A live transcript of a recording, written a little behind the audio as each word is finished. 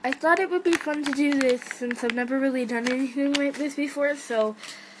I thought it would be fun to do this since I've never really done anything like this before, so,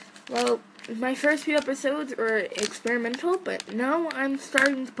 well, my first few episodes were experimental, but now I'm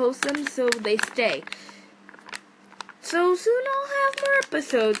starting to post them so they stay. So soon I'll have more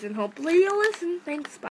episodes, and hopefully you'll listen. Thanks, bye.